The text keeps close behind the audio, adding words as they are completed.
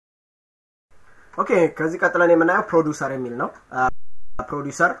ኦኬ ከዚህ ቀጥለን የምናየው ፕሮዲዩሰር የሚል ነው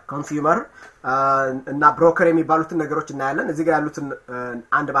ፕሮዲዩሰር ኮንሱመር እና ብሮከር የሚባሉትን ነገሮች እናያለን እዚህ ጋር ያሉትን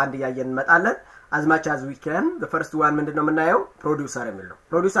አንድ ባንድ ያያየን እንመጣለን as much as we can the first one ምንድነው የምናየው ፕሮዲዩሰር የሚል ነው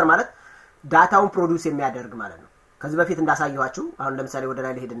ፕሮዲዩሰር ማለት ዳታውን ፕሮዲዩስ የሚያደርግ ማለት ነው ከዚህ በፊት እንዳሳየኋችሁ አሁን ለምሳሌ ወደ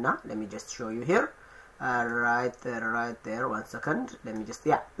ላይ ልሄድና let me just show you here right there 1 second let me just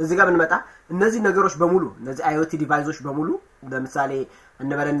እዚህ ጋር ብንመጣ እነዚህ ነገሮች በሙሉ እነዚህ IoT ዲቫይሶች በሙሉ ለምሳሌ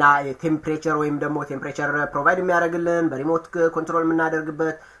እንበልና ቴምፕሬቸር ወይም ደግሞ ቴምፕሬቸር ፕሮቫይድ የሚያደርግልን በሪሞት ኮንትሮል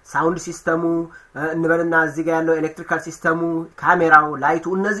የምናደርግበት ሳውንድ ሲስተሙ እንበልና እዚህ ጋር ያለው ኤሌክትሪካል ሲስተሙ ካሜራው ላይቱ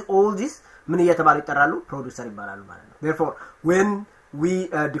እነዚህ all this ምን እየተባሉ ይጠራሉ ፕሮዲዩሰር ይባላሉ ማለት ነው therefore when we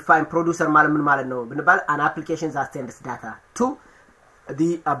define producer ማለት ምን ማለት ነው ብንባል an application that sends data to the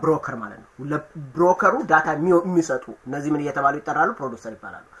broker ማለት ነው ለብሮከሩ ዳታ የሚሰጡ እነዚህ ምን እየተባሉ ይጠራሉ ፕሮዲዩሰር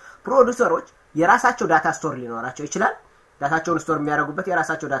ይባላሉ ፕሮዲዩሰሮች የራሳቸው ዳታ ስቶር ሊኖራቸው ይችላል ዳታቸውን ስቶር የሚያደርጉበት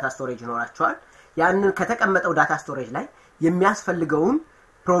የራሳቸው ዳታ ስቶሬጅ ይኖራቸዋል ያንን ከተቀመጠው ዳታ ስቶሬጅ ላይ የሚያስፈልገውን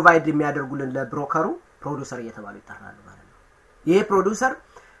ፕሮቫይድ የሚያደርጉልን ለብሮከሩ ፕሮዲዩሰር እየተባሉ ይጠራሉ ማለት ነው ይሄ ፕሮዲዩሰር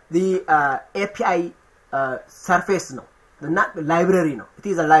the API surface ነው እና library ነው it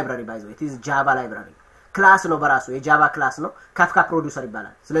is a library by the way it is java library ክላስ ነው በራሱ የጃቫ ክላስ ነው Kafka producer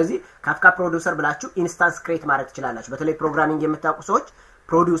ይባላል ስለዚህ Kafka producer ብላችሁ ኢንስታንስ ክሬት ማድረግ ትችላላችሁ በተለይ ፕሮግራሚንግ የምታውቁ ሰዎች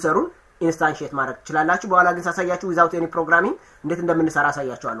ፕሮዲዩሰሩን ኢንስታንሺየት ማድረግ ትችላላችሁ በኋላ ግን ሳሳያችሁ without any programming እንዴት እንደምንሰራ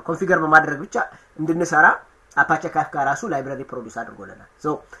አሳያችኋለሁ ኮንፊገር በማድረግ ብቻ እንድንሰራ Apache Kafka ራሱ library produce አድርጎልናል so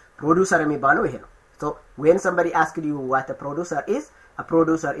producer የሚባለው ይሄ ነው so when somebody asks you what a producer is a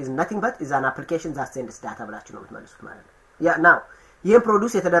producer is nothing but is an application that sends data ብላችሁ ነው የምትመልሱት ማለት ነው now ይሄን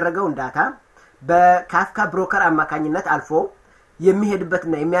ፕሮዲዩስ የተደረገውን ዳታ በካፍካ ብሮከር አማካኝነት አልፎ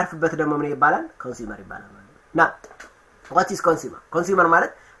የሚሄድበትና የሚያርፍበት ደግሞ ምን ይባላል ኮንሱመር ይባላል ማለት ነው now what is consumer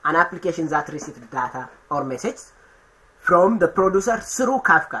ማለት an application that receives data or messages from the producer through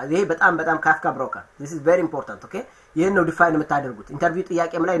Kafka ይሄ በጣም Kafka broker this is very important okay ይሄን ነው ዲፋይን የምታደርጉት ኢንተርቪው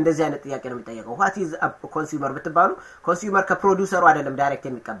ጥያቄም ላይ እንደዚህ አይነት ጥያቄ ነው የሚጠየቀው what is a consumer ብትባሉ consumer ከፕሮዲዩሰሩ አይደለም ዳይሬክት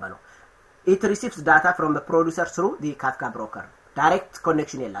የሚቀበለው it receives data from the producer through the Kafka broker direct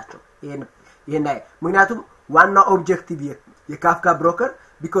connection የላቸው ይሄን ምክንያቱም ዋና ኦብጀክቲቭ የካፍካ ብሮከር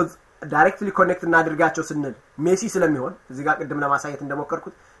because directly connect እናድርጋቸው ስንል ሜሲ ስለሚሆን እዚህ ጋር ቅድም ለማሳየት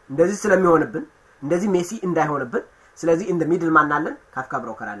እንደሞከርኩት እንደዚህ ስለሚሆንብን እንደዚህ ሜሲ እንዳይሆንብን ስለዚህ in the middle ማን አለን Kafka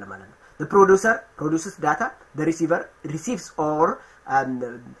broker አለ ማለት ነው the producer produces data the receiver receives or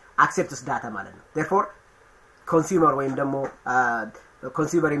accepts data ማለት ነው therefore consumer ወይም ደግሞ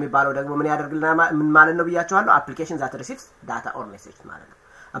consumer የሚባለው ደግሞ ምን ያደርግልናል ምን ማለት ነው ብያችኋለሁ application that receives data or message ማለት ነው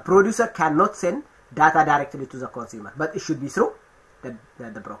a producer cannot send data directly to the consumer but it should be through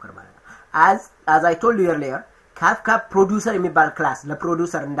the broker ማለት ነው as I told you earlier Kafka producer የሚባል ክላስ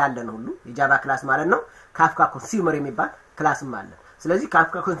ለፕሮዲዩሰር እንዳለ ነው ሁሉ የጃቫ ክላስ ማለት ነው Kafka consumer የሚባል ክላስም አለ ስለዚህ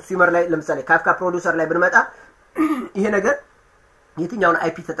Kafka consumer ላይ ለምሳሌ Kafka producer ላይ ብንመጣ ይሄ ነገር የትኛውን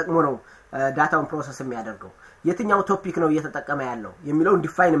IP ተጠቅሞ ነው ዳታውን ፕሮሰስ የሚያደርገው የትኛው ቶፒክ ነው እየተጠቀመ ያለው የሚለውን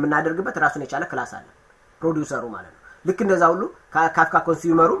ዲፋይን የምናደርግበት ራሱን የቻለ ክላስ አለ ፕሮዲዩሰሩ ማለት ነው ልክ እንደዛ ሁሉ Kafka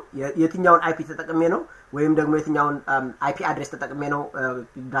consumerሩ የትኛውን IP ተጠቅሜ ነው ወይም ደግሞ የትኛውን IP አድሬስ ተጠቅሜ ነው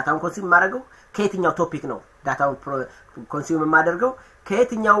ዳታውን ኮንሱም ማድረገው ከየትኛው ቶፒክ ነው ዳታውን ኮንሱም ማድረገው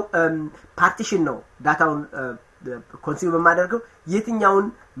ከየትኛው ፓርቲሽን ነው ዳታውን ኮንሱም ማድረገው የትኛውን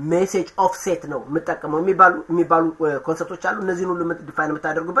ሜሴጅ ኦፍሴት ነው መጠቀመው የሚባሉ ኮንሰፕቶች አሉ እነዚህን ሁሉ ዲፋይን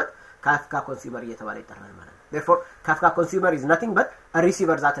የምታደርጉበት Kafka consumer እየተባለ ይጠራል ማለት ነው therefore Kafka consumer is nothing but a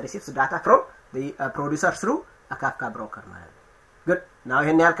receiver that receives data from the producer through a Kafka broker ማለት ነው good now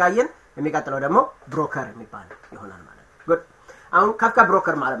ይሄን ያልካየን የሚቀጥለው ደግሞ ብሮከር የሚባል ይሆናል ማለት ነው good አሁን Kafka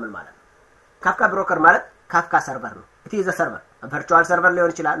broker ማለት ምን ማለት ነው Kafka broker ማለት Kafka server ነው it is a server a virtual server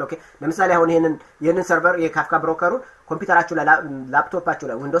ሊሆን ይችላል ኦኬ ለምሳሌ አሁን ይሄንን server የካፍካ ብሮከሩ ኮምፒውተራችሁ ላይ ላፕቶፓችሁ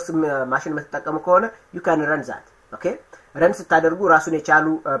ላይ ዊንዶውስ ማሽን የምትጠቀሙ ከሆነ you can run that okay ረን ስታደርጉ ራሱን የቻሉ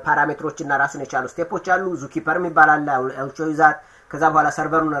ፓራሜትሮችና ራሱን የቻሉ ስቴፖች አሉ ዙኪፐር የሚባል አለ አውልቾ ይዛት ከዛ በኋላ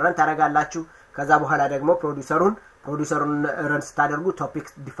ሰርቨሩን ረን ታረጋላችሁ ከዛ በኋላ ደግሞ ፕሮዲዩሰሩን ረን ስታደርጉ ቶፒክ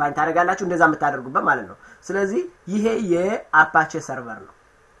ዲፋይን ታረጋላችሁ እንደዛ የምታደርጉበት ማለት ነው ስለዚህ ይሄ የአፓቼ ሰርቨር ነው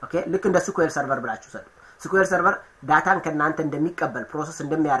ኦኬ ልክ እንደ ስኩዌር ሰርቨር ብላችሁ ሰጡ ስኩዌር ሰርቨር ዳታን ከናንተ እንደሚቀበል ፕሮሰስ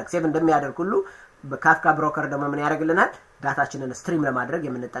እንደሚያደርግ ሴቭ እንደሚያደርግ ሁሉ በካፍካ ብሮከር ደግሞ ምን ያደርግልናል ዳታችንን ስትሪም ለማድረግ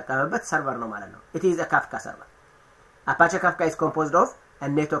የምንጠቀምበት ሰርቨር ነው ማለት ነው it is a Kafka server Apache Kafka is composed of a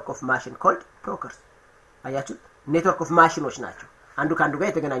network of machine called brokers አያችሁ ኔትወርክ ኦፍ ማሽኖች ናቸው አንዱ ካንዱ ጋር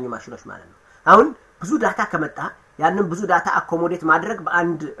የተገናኙ ማሽኖች ማለት ነው አሁን ብዙ ዳታ ከመጣ ያንን ብዙ ዳታ አኮሞዴት ማድረግ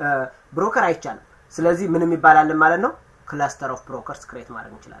በአንድ ብሮከር አይቻልም ስለዚህ ምንም ይባላል ማለት ነው cluster of brokers create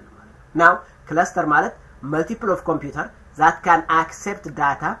ማድረግ እንችላለን ማለት ነው now cluster ማለት multiple of computer that can accept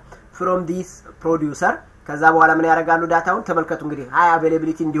data from this producer ከዛ በኋላ ምን ያደርጋሉ ዳታውን ተመልከቱ እንግዲህ high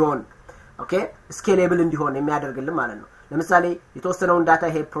availability እንዲሆን ኦኬ ስኬሌብል እንዲሆን የሚያደርግልን ማለት ነው ለምሳሌ የተወሰነውን ዳታ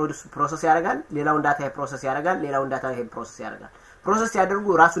ይሄ ፕሮሰስ ያደርጋል ሌላውን ዳታ ይሄ ፕሮሰስ ያደርጋል ሌላውን ዳታ ይሄ ፕሮሰስ ያደርጋል ፕሮሰስ ያደርጉ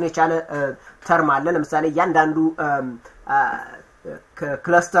ራሱን የቻለ ተርም አለ ለምሳሌ ያንዳንዱ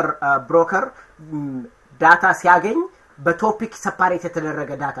ክለስተር ብሮከር ዳታ ሲያገኝ በቶፒክ ሰፓሬት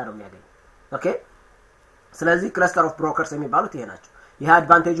የተደረገ ዳታ ነው የሚያገኝ ኦኬ ስለዚህ ክለስተር ኦፍ ብሮከርስ የሚባሉት ይሄ ናቸው ይሄ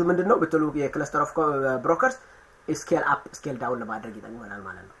አድቫንቴጁ ምንድነው በተሉ የክለስተር ኦፍ ብሮከርስ ስኬል አፕ ስኬል ዳውን ለማድረግ ይጠቅመናል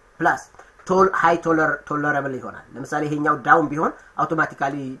ማለት ነው ፕላስ ሃይ ቶለረብል ይሆናል ለምሳሌ ይሄኛው ዳውን ቢሆን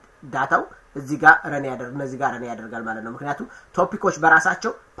አውቶማቲካሊ ዳታው እዚህ ጋር ረን ያደርጋል ማለት ነው ምክንያቱም ቶፒኮች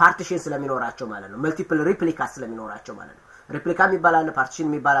በራሳቸው ፓርቲሽን ስለሚኖራቸው ማለት ነው መልቲፕል ሪፕሊካስ ስለሚኖራቸው ማለት ነው ሪፕሊካ የሚባላል ፓርቲሽን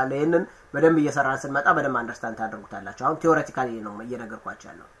የሚባላል ይሄንን በደንብ እየሰራን ስንመጣ በደንብ አንደርስታንድ ታደርጉታላችሁ አሁን ቲዮሬቲካሊ ነው እየነገርኳችሁ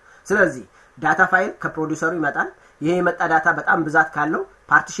ያለው ስለዚህ ዳታ ፋይል ከፕሮዲዩሰሩ ይመጣል ይሄ የመጣ ዳታ በጣም ብዛት ካለው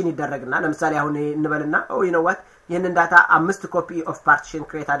ፓርቲሽን ይደረግና ለምሳሌ አሁን እንበልና you know what ይሄንን ዳታ 5 ኮፒ ኦፍ ፓርቲሽን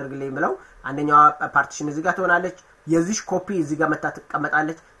ክሬት አድርግልኝ ብለው አንደኛው ፓርቲሽን እዚህ ጋር ትሆናለች የዚህ ኮፒ እዚህ ጋር መጣ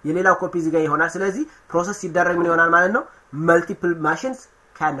ተቀመጣለች የሌላው ኮፒ እዚህ ጋር ይሆናል ስለዚህ ፕሮሰስ ሲደረግ ምን ይሆናል ማለት ነው multiple machines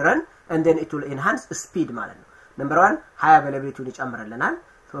can run and then it will enhance speed ማለት ነው number 1 high availability ይጨምርልናል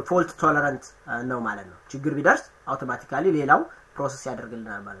fault tolerant ነው ማለት ነው ችግር ቢደርስ አውቶማቲካሊ ሌላው ፕሮሰስ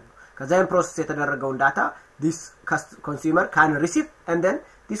ያደርግልናል ማለት ነው ከዛም ፕሮሰስ የተደረገውን ዳታ this consumer can receive and then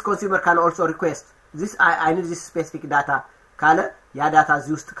this consumer can also request this I need this specific data ካለ ያ ዳታ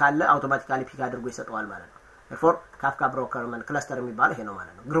እዚህ ውስጥ ካለ አውቶማቲካሊ ፒክ አድርጎ ይሰጣዋል ማለት ነው therefore Kafka broker man cluster የሚባለው ይሄ ነው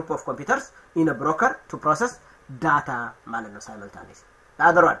ማለት ነው group of computers in a broker to process data ማለት ነው simultaneously the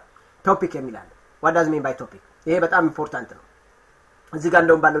other one topic የሚላል what does mean by topic ይሄ በጣም ኢምፖርታንት ነው እዚህ ጋር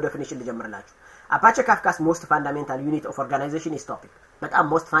እንደውም ባለው ዴፊኒሽን ልጀምርላችሁ Apache Kafka's most fundamental unit of organization is topic በጣም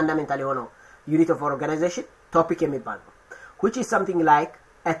most fundamental የሆነው unit of organization topic የሚባለው which is something like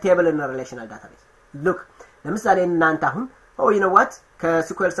a table in a relational database look ለምሳሌ እናንተ አሁን you know what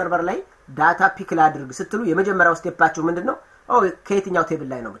ከSQL server ላይ ዳታ ፒክ ላድርግ ስትሉ የመጀመሪያው ስቴፓችሁ ምንድነው ከየትኛው ቴብል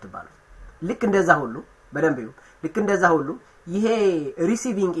ላይ ነው የምትባሉት ልክ እንደዛ ሁሉ በደንብ ይሁን ልክ እንደዛ ሁሉ ይሄ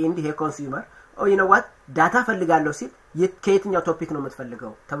ሪሲቪንግ ኤንድ ይሄ ኮንሱመር you know what ዳታ ፈልጋለሁ ሲል ከየትኛው ቶፒክ ነው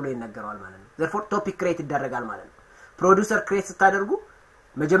የምትፈልገው ተብሎ ይነገራል ማለት ነው therefore topic create ይደረጋል ማለት ነው ፕሮዲዩሰር ክሬት ስታደርጉ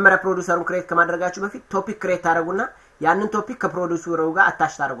መጀመሪያ ፕሮዲዩሰሩን ክሬት ከማድረጋችሁ በፊት ቶፒክ ክሬት ታደርጉና ያንን ቶፒክ ከፕሮዲዩሰሩ ጋር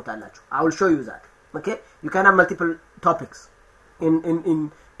አታች ታደርጉታላችሁ I will show you that okay you can have multiple topics in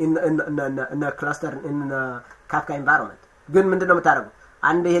a cluster in a Kafka environment ግን ምንድነው የምታደርጉት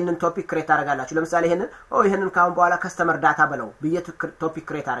አንድ ይሄንን ቶፒክ ክሬት አደርጋላችሁ ለምሳሌ ይሄንን ካሁን በኋላ ከስተመር ዳታ በለው ብዬ ቶፒክ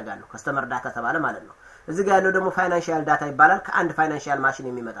ክሬት አደርጋለሁ ከስተመር ዳታ ተባለ ማለት ነው እዚህ ጋር ያለው ደግሞ ፋይናንሻል ዳታ ይባላል ከአንድ ፋይናንሻል ማሽን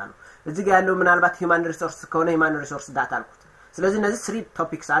የሚመጣ ነው እዚህ ጋር ያለው ምናልባት ሂውማን ሪሶርስ ከሆነ ሂውማን ሪሶርስ ዳታ አልኩት ስለዚህ እነዚህ 3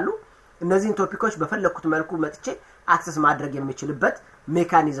 ቶፒክስ አሉ እነዚህን ቶፒኮች በፈለኩት መልኩ መጥቼ አክሰስ ማድረግ የሚችልበት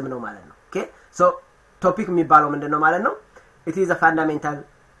ሜካኒዝም ነው ማለት ነው ኦኬ ሶ ቶፒክ የሚባለው ምንድነው ማለት ነው it is a fundamental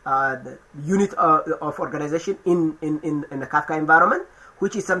unit of organization in a Kafka environment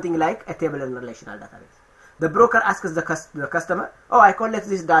which is something like a table and relational database the broker asks the customer I collect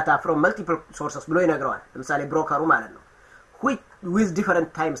this data from multiple sources ብሎ ይነግረዋል ለምሳሌ ብሮከሩ ማለት ነው with different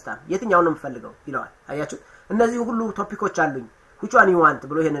time stamp የትኛው ነው የምፈልገው ይለዋል አያችሁ እነዚህ ሁሉ ቶፒኮች አሉኝ which one you want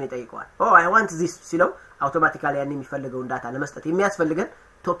ብሎ ይሄንን ይጠይቀዋል I want this ሲለው አውቶማቲካሊ ያን የሚፈልገውን ዳታ ለመስጠት የሚያስፈልገን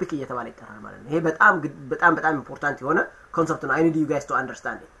ቶፒክ እየተባለ ይጠራል ማለት ነው ይሄ በጣም ኢምፖርታንት የሆነ ኮንሰፕት ነው I need you guys to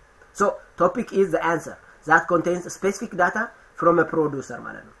understand it so topic is the answer that contains specific data from a producer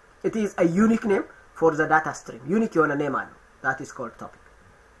ማለት ነው it is a unique name for the data stream unique የሆነ name አለው that is called topic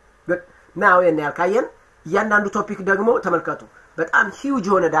but now ያልካየን ያንዳንዱ ቶፒክ ደግሞ ተመልከቱ በጣም huge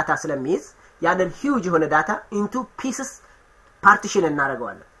የሆነ ዳታ ስለሚይዝ ያንን huge የሆነ ዳታ into pieces partition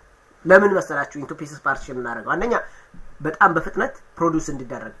እናደርገዋለን ለምን መሰላችሁ into pieces partition እናደርገው አንደኛ በጣም በፍጥነት ፕሮዲዩስ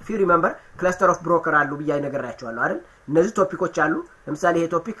እንዲደረግ if you remember cluster of broker አሉ ብዬ አይነገራችኋለሁ አይደል እነዚህ ቶፒኮች አሉ ለምሳሌ ይሄ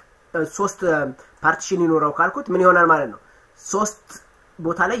ቶፒክ 3 ፓርቲሽን ይኖረው ካልኩት ምን ይሆናል ማለት ነው 3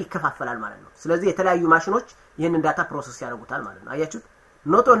 ቦታ ላይ ይከፋፈላል ማለት ነው ስለዚህ የተለያዩ ማሽኖች ይሄንን ዳታ ፕሮሰስ ያደርጉታል ማለት ነው አያችሁት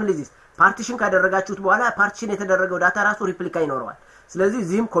not only this ፓርቲሽን ካደረጋችሁት በኋላ ፓርቲሽን የተደረገው ዳታ ራሱ ሪፕሊካ ይኖረዋል ስለዚህ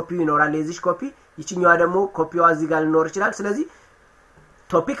እዚህም ኮፒ ይኖራል የዚህ ኮፒ ይችኛው ደግሞ ኮፒዋ እዚህ ጋር ሊኖር ይችላል ስለዚህ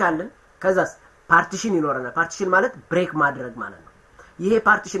ቶፒክ አለን ከዛስ ፓርቲሽን ይኖረናል ፓርቲሽን ማለት ብሬክ ማድረግ ማለት ነው ይሄ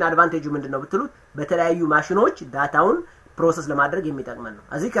ፓርቲሽን አድቫንቴጁ ምንድነው ብትሉት በተለያዩ ማሽኖች ዳታውን ፕሮሰስ ለማድረግ የሚጠቅመን ነው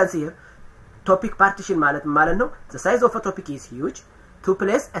as you can see here topic partition ማለት ነው the size of a topic is huge to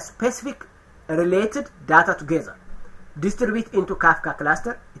place a specific related data together distribute into Kafka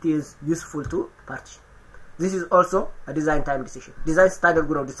cluster it is useful to partition this is also a design time decision design ታደርጉ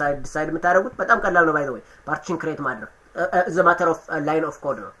ነው decide የምታደርጉት በጣም ቀላል ነው by the way partition create ማድረግ is a matter of a line of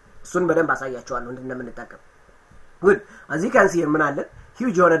code ነው እሱን በደንብ አሳያችኋለሁ እንደምንጠቀም good as you can see ምን አለ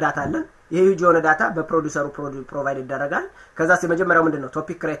huge የሆነ ዳታ አለን ይሄ ሂውጅ የሆነ ዳታ በፕሮዲውሰሩ ፕሮቫይድ ይደረጋል ከዛስ የመጀመሪያው ምንድነው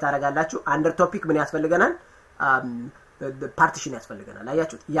ቶፒክ ክሬት አደረጋላችሁ አንደር ቶፒክ ምን ያስፈልገናል ፓርቲሽን ያስፈልገናል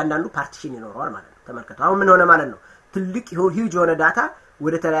አያችሁት እያንዳንዱ ፓርቲሽን ይኖረዋል ማለት ነው ተመልከቱ አሁን ምን ሆነ ማለት ነው ትልቅ ሂውጅ የሆነ ዳታ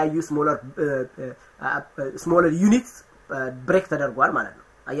ወደ ተለያዩ ስሞለር ዩኒትስ ብሬክ ተደርጓል ማለት ነው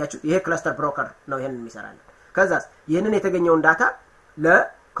አያችሁት ይሄ ክለስተር ብሮከር ነው ይሄንን የሚሰራልን ከዛስ ይሄንን የተገኘውን ዳታ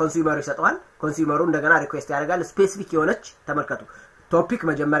ለኮንሱመሩ ይሰጣል ኮንሱመሩ እንደገና ሪኩዌስት ያደርጋል ስፔሲፊክ የሆነች ተመልከቱ ቶፒክ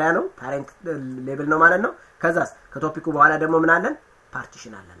መጀመሪያ ነው ፓሬንት ሌብል ነው ማለት ነው ከዛስ ከቶፒኩ በኋላ ደግሞ ምን አለን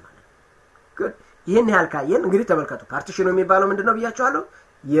ፓርቲሽን አለን ማለት ነው good ይሄን ያልካየን እንግዲህ ተመልከቱ ፓርቲሽኑ የሚባለው ምንድነው ብያችኋለሁ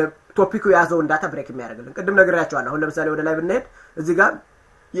የቶፒኩ ያዘውን ዳታ ብሬክ የሚያደርግልን ቅድም ነግሬያችኋለሁ አሁን ለምሳሌ ወደ ላይ ብንሄድ እዚህ ጋር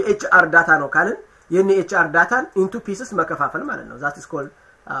የኤችአር ዳታ ነው ካልን የኔ ኤችአር ዳታን ኢንቱ ፒስስ መከፋፈል ማለት ነው that is called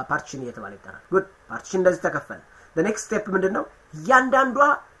partition እየተባለ ይጠራል good partition እንደዚህ ተከፈለ the next step ምንድነው ያንዳንዷ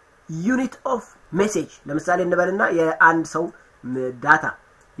ዩኒት ኦፍ ሜሴጅ ለምሳሌ እንበልና የአንድ ሰው ዳታ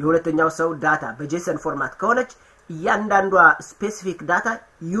የሁለተኛው ሰው ዳታ በጄሰን ፎርማት ከሆነች ያንዳንዷ ስፔሲፊክ ዳታ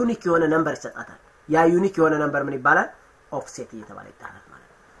ዩኒክ የሆነ ነምበር ይሰጣታል ያ ዩኒክ የሆነ ነምበር ምን ይባላል ኦፍሴት እየተባለ ይጠራል ማለት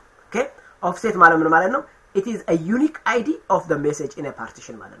ነው ኦኬ ኦፍሴት ማለት ምን ማለት ነው it is a unique id of the message in a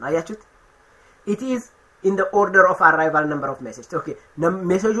partition ማለት ነው አያችሁት it is in the order of arrival number of messages okay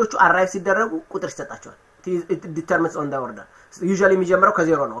ሜሴጆቹ አራይቭ ሲደረጉ ቁጥር ይሰጣቸዋል it determines on the order usually የሚጀምረው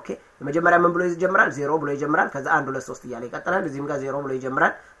ከዜሮ ነው ኦኬ የመጀመሪያ ምን ብሎ ይጀምራል 0 ብሎ ይጀምራል ከዛ 1 2 3 እያለ ይቀጥላል እዚህም ጋር 0 ብሎ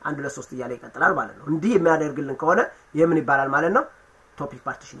ይጀምራል 1 2 3 እያለ ይቀጥላል ማለት ነው እንዲህ የሚያደርግልን ከሆነ የምን ይባላል ማለት ነው ቶፒክ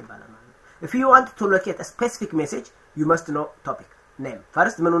ፓርቲሽን ይባላል ማለት ነው if you want to locate a specific message you must know topic name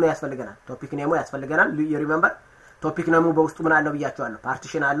first ምን ነው ያስፈልገናል ቶፒክ ኔሙ ያስፈልገናል you remember ቶፒክ ኔሙ በውስጡ ምን አለው ብያችኋለሁ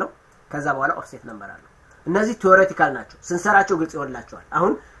ፓርቲሽን አለው ከዛ በኋላ ኦፍሴት ነምበር አለው እነዚህ ቲዮሬቲካል ናቸው ስንሰራቸው ግልጽ ይሆንላችኋል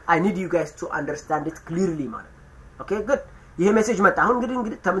አሁን I need you guys to understand it clearly ማለት ነው okay good ይሄ ሜሴጅ መጣ አሁን እንግዲህ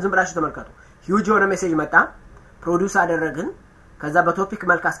ዝም ብላችሁ ተመልከቱ ሂውጅ የሆነ ሜሴጅ መጣ ፕሮዲዩስ አደረግን ከዛ በቶፒክ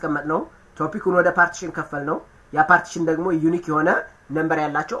መልክ አስቀመጥነው ቶፒኩን ወደ ፓርቲሽን ከፈልነው ያ ፓርቲሽን ደግሞ ዩኒክ የሆነ ነምበር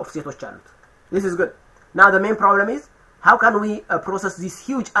ያላቸው ኦፍሴቶች አሉት this is good now the main problem is how can we process this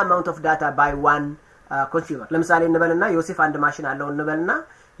huge amount of data by one consumer ለምሳሌ እንበልና ዮሴፍ አንድ ማሽን አለው እንበልና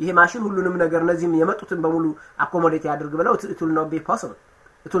ይሄ ማሽን ሁሉንም ነገር እነዚህም የመጡትን በሙሉ አኮሞዴት ያድርግ ብለው it will not be possible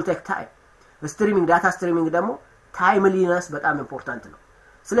it will take time streaming data streaming ደግሞ timeliness በጣም ኢምፖርታንት ነው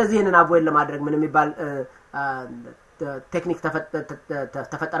ስለዚህ ይሄንን አቮይድ ለማድረግ ምን የሚባል ቴክኒክ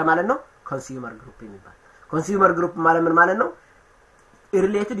ተፈጠረ ማለት ነው ኮንሱመር ግሩፕ የሚባል ኮንሱመር ግሩፕ ማለት ምን ማለት ነው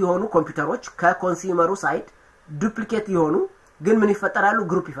ሪሌትድ የሆኑ ኮምፒውተሮች ከኮንሱመሩ ሳይድ ዱፕሊኬት የሆኑ ግን ምን ይፈጠራሉ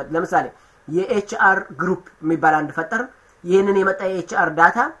ግሩፕ ይፈጠራል ለምሳሌ የኤችአር ግሩፕ የሚባል አንድ ፈጠር ይሄንን የመጣ የኤችአር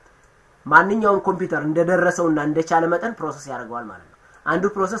ዳታ ማንኛውም ኮምፒውተር እንደደረሰውና እንደቻለ መጠን ፕሮሰስ ያደርጋል ማለት ነው አንዱ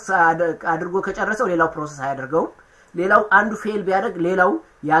ፕሮሰስ አድርጎ ከጨረሰው ሌላው ፕሮሰስ አያደርገው ሌላው አንዱ ፌል ቢያደርግ ሌላው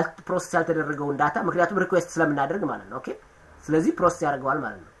ፕሮሰስ ያልተደረገው ዳታ ምክንያቱም ሪኩዌስት ስለምናደርግ ማለት ነው ኦኬ ስለዚህ ፕሮሰስ ያደርጋል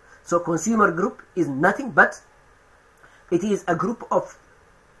ማለት ነው so consumer group is nothing but it is a group of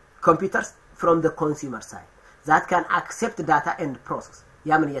computers from the consumer side that can accept data and process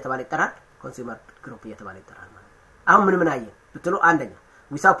ያ ምን እየተባለ ይጠራል consumer group እየተባለ ይጠራል ማለት አሁን ምን አየን ብትሉ አንደኛ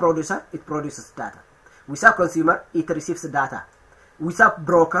without producer it produces data without consumer it receives data without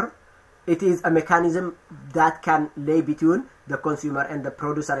broker it is a mechanism that can lay between the consumer and the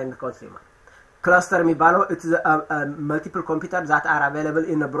producer and the consumer cluster የሚባለው it is a multiple computers that are available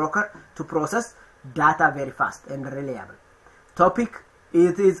in a broker to process data very fast and reliable topic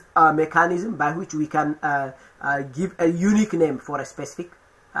it is a mechanism by which we can give a unique name for a specific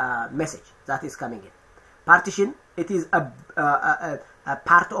message that is coming in partition it is a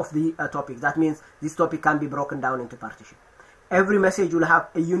part of the topic that means this topic can be broken down into partition every message will have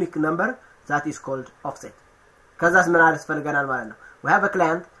a unique number that is called offset ከዛስ ምን ያስፈልገናል ማለት ነው we have a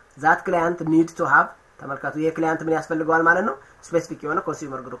client that client needs to have ተመልከቱ ይሄ ክላይንት ምን ያስፈልገዋል ማለት ነው ስፔሲፊክ የሆነ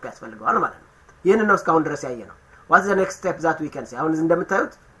ኮንሱመር ግሩፕ ያስፈልገዋል ማለት ነው ይሄንን ነው እስካሁን ድረስ ያየነው what's the next step that we can see አሁን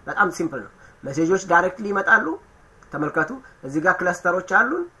እንደምታዩት በጣም ሲምፕል ነው ሜሴጆች ዳይሬክትሊ ይመጣሉ ተመልከቱ እዚህ ጋር ክለስተሮች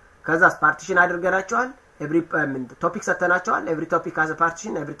አሉን ከዛስ ፓርቲሽን አድርገናቸዋል every topic ሰተናቸዋል every topic has a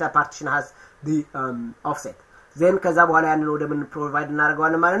partition every partition has the offset then ከዛ በኋላ ያንን ወደ ምን ፕሮቫይድ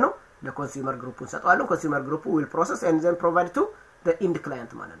እናደርጋለን ማለት ነው ለኮንሱመር ግሩፑን ሰጣዋለን ኮንሱመር ግሩፑ will process and then provide to the end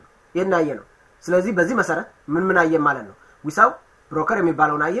client ማለት ነው የናየ ነው ስለዚህ በዚህ መሰረት ምን አየን ማለት ነው ዊሳው ብሮከር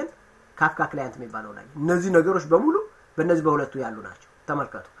የሚባለውን አየን ካፍካ ክላይንት የሚባለውን አየን እነዚህ ነገሮች በሙሉ በእነዚህ በሁለቱ ያሉ ናቸው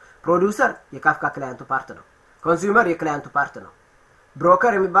ተመልከቱ ፕሮዲዩሰር የካፍካ ክላይንቱ ፓርት ነው ኮንሱመር የክላይንቱ ፓርት ነው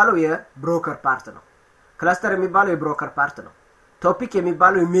ብሮከር የሚባለው የብሮከር ፓርት ነው ክላስተር የሚባለው የብሮከር ፓርት ነው ቶፒክ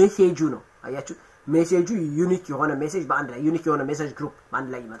የሚባለው የሜሴጁ ነው አያችሁ ሜሴጁ ዩኒክ የሆነ ሜሴጅ በአንድ ላይ ዩኒክ የሆነ ሜሴጅ ግሩፕ በአንድ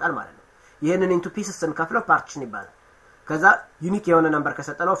ላይ ይመጣል ማለት ነው ይሄንን ኢንቱ ፒስስ እንከፍለው ፓርቲሽን ይባላል ከዛ ዩኒክ የሆነ ነምበር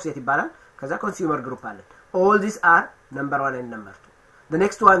ከሰጠነው ኦፍሴት ይባላል ከዛ ኮንሱመር ግሩፕ አለ all these are number 1 and number 2 the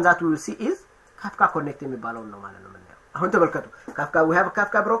next one that we will see is Kafka connect የሚባለው ነው ማለት ነው የምናየው አሁን ተመልከቱ Kafka we have a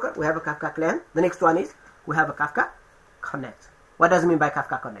Kafka broker we have a Kafka client the next one is we have a Kafka connect what does it mean by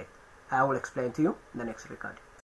Kafka connect I will explain to you in the next recording